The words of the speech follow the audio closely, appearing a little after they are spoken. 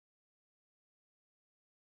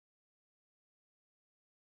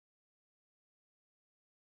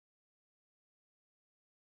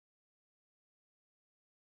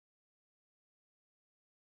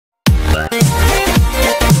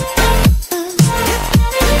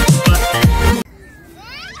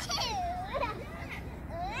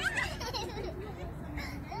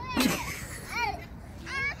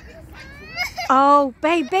go.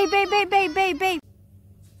 Babe, babe, babe, babe, babe, babe, babe.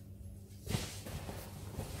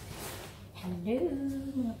 Hello,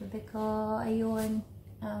 mga bebe ko. Ayun.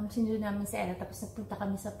 Sinundo namin si Ella. Tapos nagpunta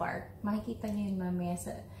kami sa park. Makikita niyo yun mamaya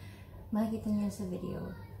sa... Makikita niyo sa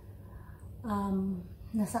video.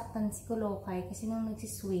 Nasaktan si Kulokay kasi nung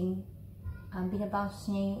nagsiswing,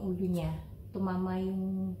 binabounce niya yung ulo niya. Tumama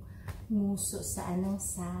yung nguso sa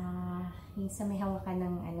sa may hawakan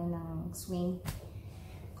ng ng swing.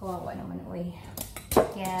 Kawawa naman, oy.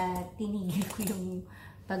 Kaya tinigil ko yung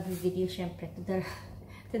pag-video, syempre to the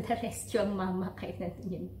rescue ang mama kahit natin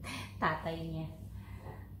yung tatay niya.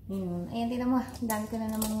 Ayan, tignan mo, dami ko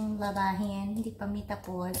na namang babahin, hindi pa may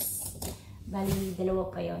tapos. Bali,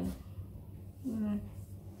 dalawa pa yun.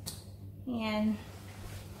 Ayan.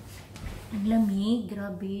 Ang lamig,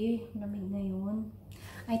 grabe. Lamig na yun.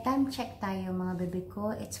 Ay, time check tayo mga bebe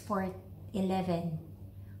ko. It's 4:11.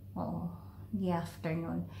 Oo, the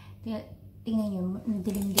afternoon. Tingnan nyo,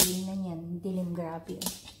 dilim-dilim na yan. Dilim, grabe.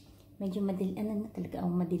 Medyo madilim, talaga,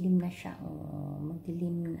 madilim na siya. Oh,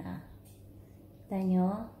 madilim na. Tingnan nyo,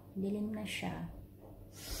 dilim na siya.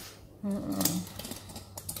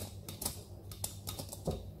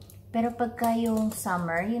 Pero pagka yung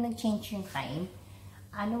summer, yung nag-change yung time,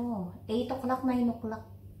 8 o'clock, 9 o'clock.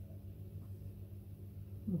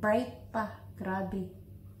 Bright pa. Grabe.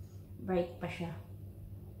 Bright pa siya.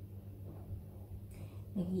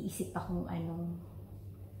 Nag-iisip pa kung ano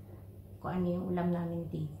yung ulam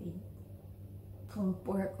namin, David. Kung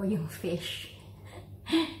pork o yung fish.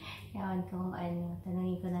 Yawan kung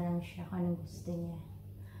tanungin ko na lang siya kung anong gusto niya.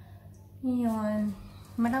 Yun.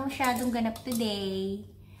 Wala masyadong ganap today.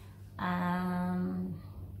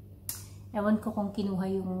 Ewan ko kung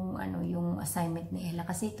kinuha yung assignment ni Ella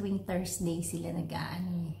kasi tuwing Thursday sila nag-check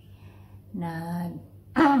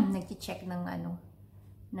ng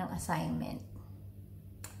ng assignment.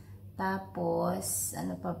 Tapos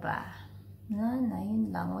ano pa ba? Yun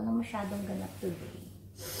lang, wala masyadong ganap today.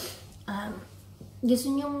 Gusto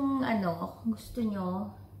nyo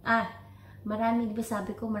marami, diba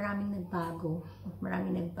sabi ko maraming nagbago.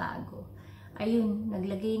 Ayun,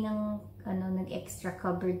 naglagay ng nag-extra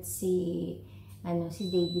cupboard si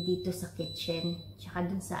David dito sa kitchen, tsaka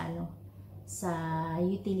dun sa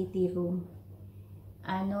utility room.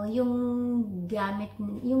 Yung gamit,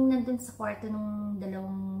 yung nandun sa kwarto ng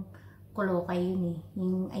dalawang Kulokay yun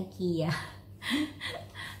yung IKEA.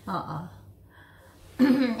 Oo.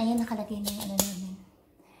 Ayan, nakalagay na yung namin.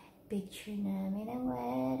 Picture namin ng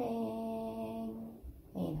wedding.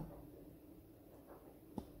 Ayun.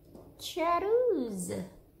 Charuz!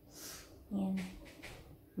 Yan.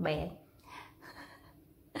 Bayan.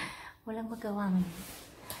 Walang magawa.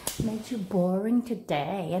 Medyo boring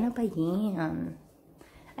today. Ano ba yan?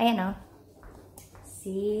 Ayan o.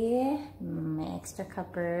 See? May extra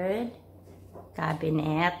cupboard.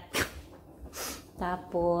 Cabinet.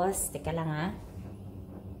 Tapos, teka lang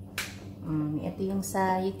ito yung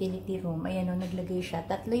sa utility room. Ayan o, naglagay siya.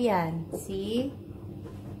 3 yan. See?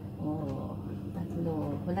 Oh.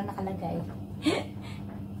 Wala nakalagay.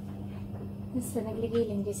 Basta naglagay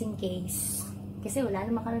lang just in case. Kasi wala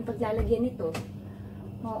naman kami paglalagyan nito.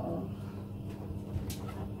 Oo.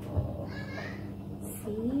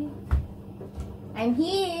 See? I'm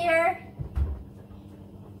here!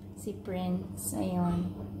 Si Prince.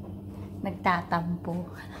 Ayun. Nagtatampo.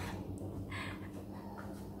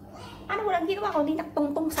 Ano walang ginawa ko? Hindi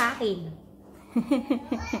naktungtong sa akin.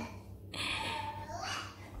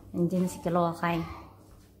 Andiyan si Kulokay.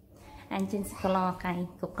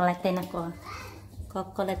 Kukulatin ako.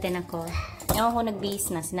 Ewan ko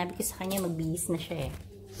nagbihis na. Sinabi ko sa kanya magbihis na siya eh.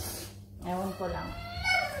 Ewan ko lang.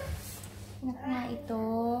 Anak na ito.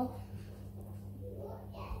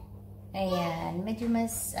 Ayan. Medyo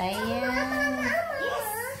mas... Ayan.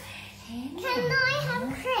 Yes. Can I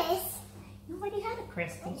have Chris? You already had a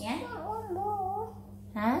Chris, didn't you?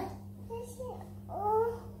 Huh?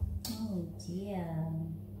 Oh dear.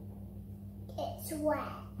 It's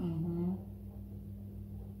wet.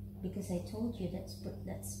 Because I told you that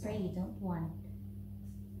spray you don't want.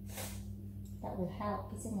 That will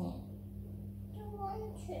help, isn't it? I don't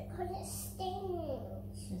want it because it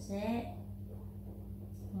stings. Is it?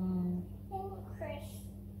 Chris.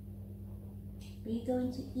 Are you going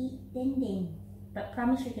to eat din? But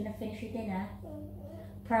promise you're going to finish your dinner.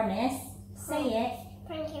 Promise? Say it.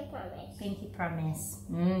 Pinky promise. Pinky promise.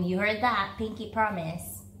 You heard that. Pinky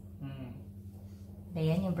promise.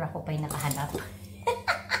 Ayan, yung bra ko pa'y nakahanap.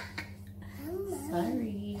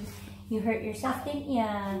 Sorry. You hurt yourself, didn't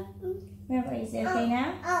ya? Remember, is it okay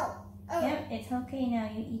now? Yep, it's okay now.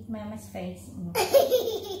 You eat Mama's face.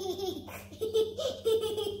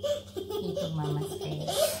 Eating Mama's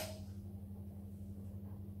face.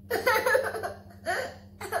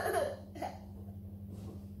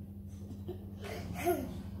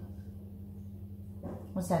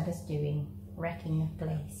 What's Dada's doing? Wrecking the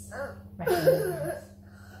place. Wrecking the place.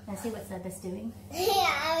 Now see what Dada's doing? Yeah,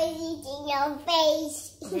 I was eating your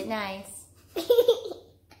face. Is it nice?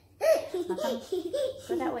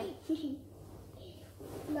 Go that way.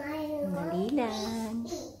 Malinan.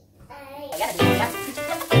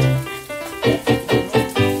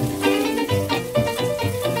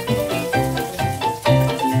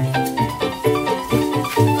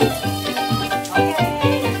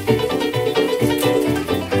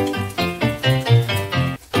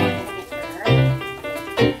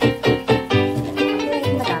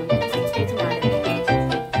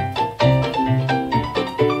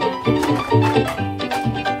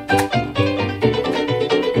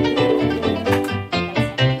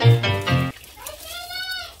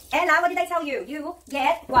 Ella, what did I tell you? You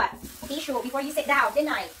get what? Tissue before you sit down,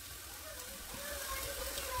 didn't I?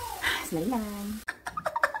 Smell lang.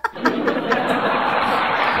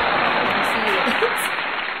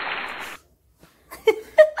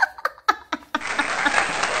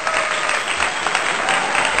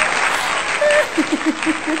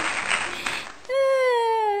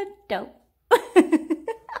 Dope.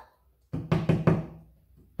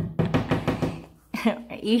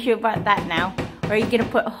 You sure about that now? Or are you gonna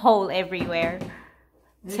put a hole everywhere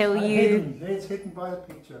till you? It's hidden by the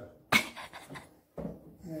picture.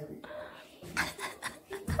 Maybe.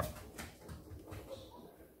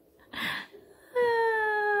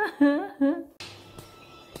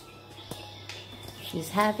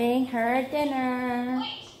 She's having her dinner.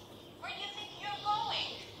 Where do you think you're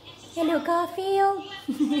going? Hello, Garfield.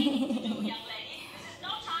 Young lady, this is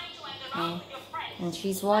no time to wander around with your friends. And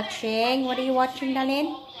she's watching. What are you watching, darling?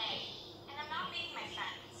 All day. And I'm not meeting my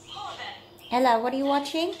friends. Go then. Ella, what are you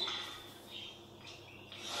watching?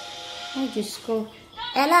 I just go.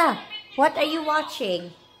 Ella, what are you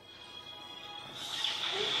watching?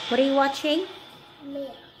 What are you watching?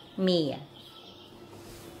 Mia. Mia.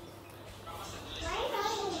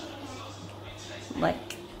 What?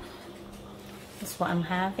 That's what I'm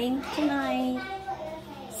having tonight.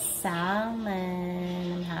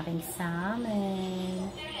 Salmon. I'm having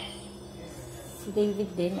salmon. Si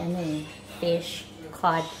David din, ano eh, fish,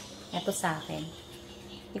 cod. Ito sa akin.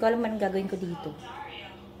 Hindi ko alam anong gagawin ko dito.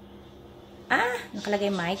 Ah!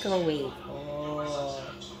 Nakalagay microwave. Oh.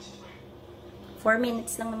 4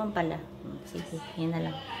 minutes lang naman pala. Sige, yun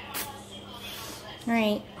na lang.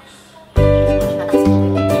 Alright.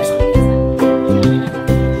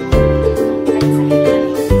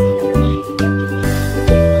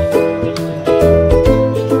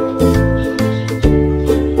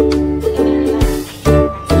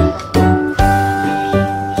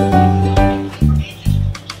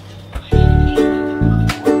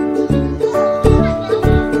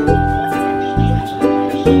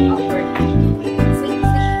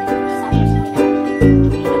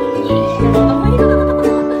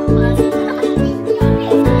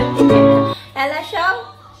 Ella,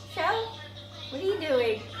 show? Show? What are you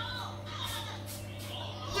doing?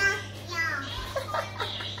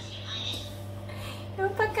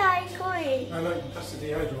 Yung pagkain ko eh. No, look, that's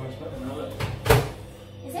the deodorant, but another.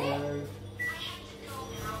 Is it?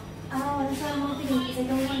 Oh, that's why I'm opening because I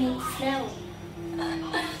don't want it to smell.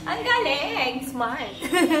 Ang galing! Smart!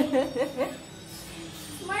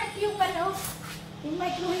 Smart yung ano, yung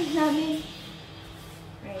microwave namin.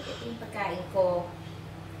 Right, ito yung pagkain ko.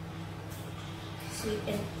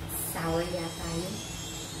 Sweet and sour yata yun.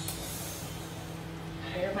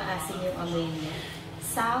 Pero maasim yung amoy niya.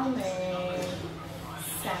 Salmon.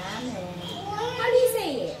 Salmon. How do you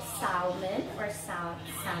say it? Salmon or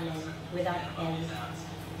salmon without N?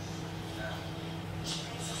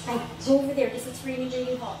 I go over there because it's really,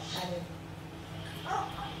 really hot.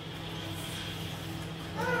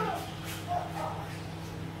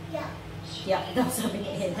 Yeah, daw sabi ni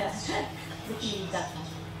Ella. Bukida ka.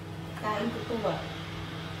 Kain ko ito ba?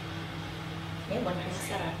 Ewan ko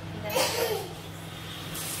masarap.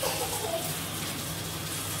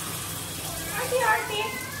 Arte.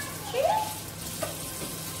 Cheers!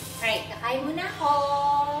 Alright, kakain muna ako.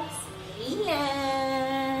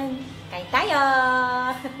 Sililan. Kain tayo!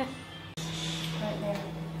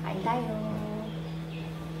 Kain tayo.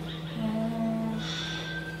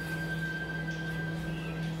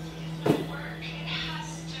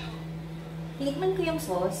 Tinikman ko yung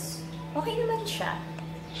sauce. Okay naman siya.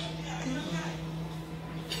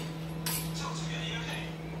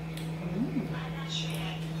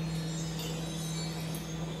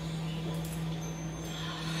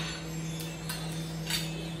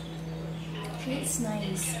 It's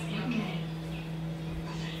nice.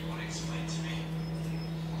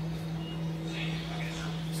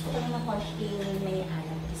 So ko lang ng konti may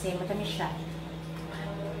alam kasi matamis siya.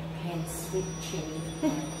 Hence, sweet chili.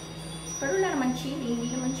 Pero wala naman chili,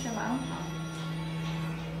 hindi naman siya maanghang.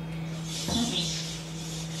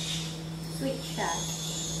 Sweet siya.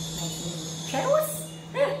 Cheers!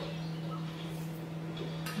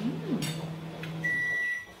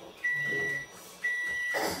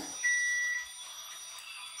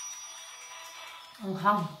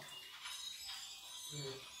 Anghang.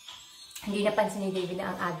 Hindi napansin ni David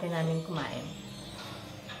na ang aga namin kumain.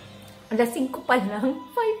 Alas 5 pa lang.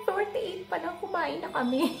 5:48 pa lang kumain na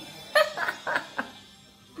kami.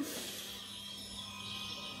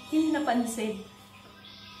 Hindi napansin.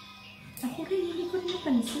 Ako rin, hindi ko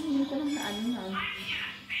napansin. Hindi ko lang na ano na.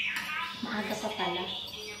 Maaga pa pala.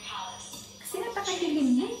 Kasi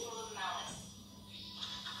napakadilim niya.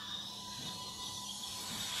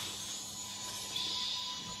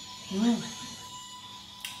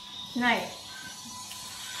 Pinay.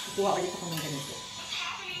 Kukuha ulit ako ng ganito.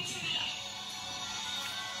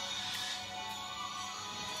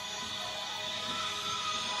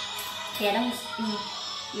 Kaya lang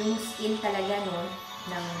yung skin talaga no,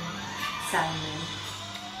 ng salmon.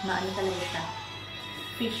 Maano talaga siya.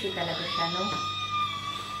 Fishy talaga siya, no?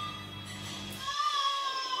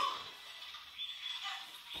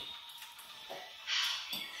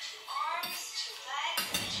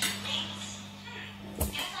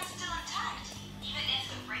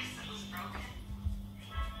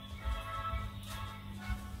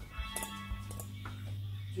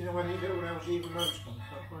 Do you know when you get all those even roast ones?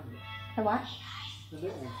 Can't find it. The what? The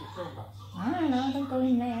little ones, the crumb. I don't know. Don't go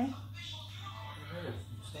in there.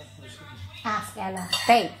 It's Ask Ella.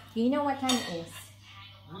 Babe, do you know what time it is?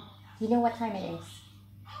 Do you know what time it is?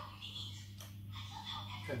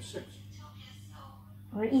 10:06.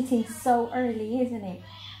 We're eating so early, isn't it?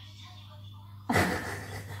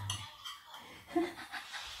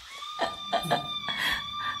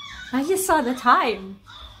 I just saw the time.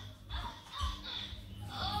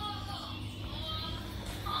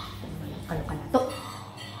 Ano ka na to?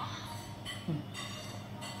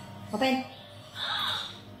 Open.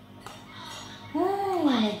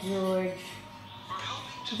 Ay, George.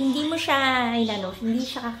 Hindi mo siya, hindi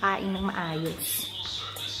siya kakain ng maayos.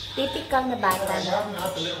 Typical na bata. I haven't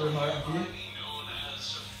had the little remote, have you?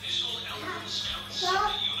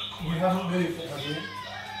 You haven't moved it, have you?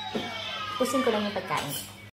 Pusin ko lang yung pagkain.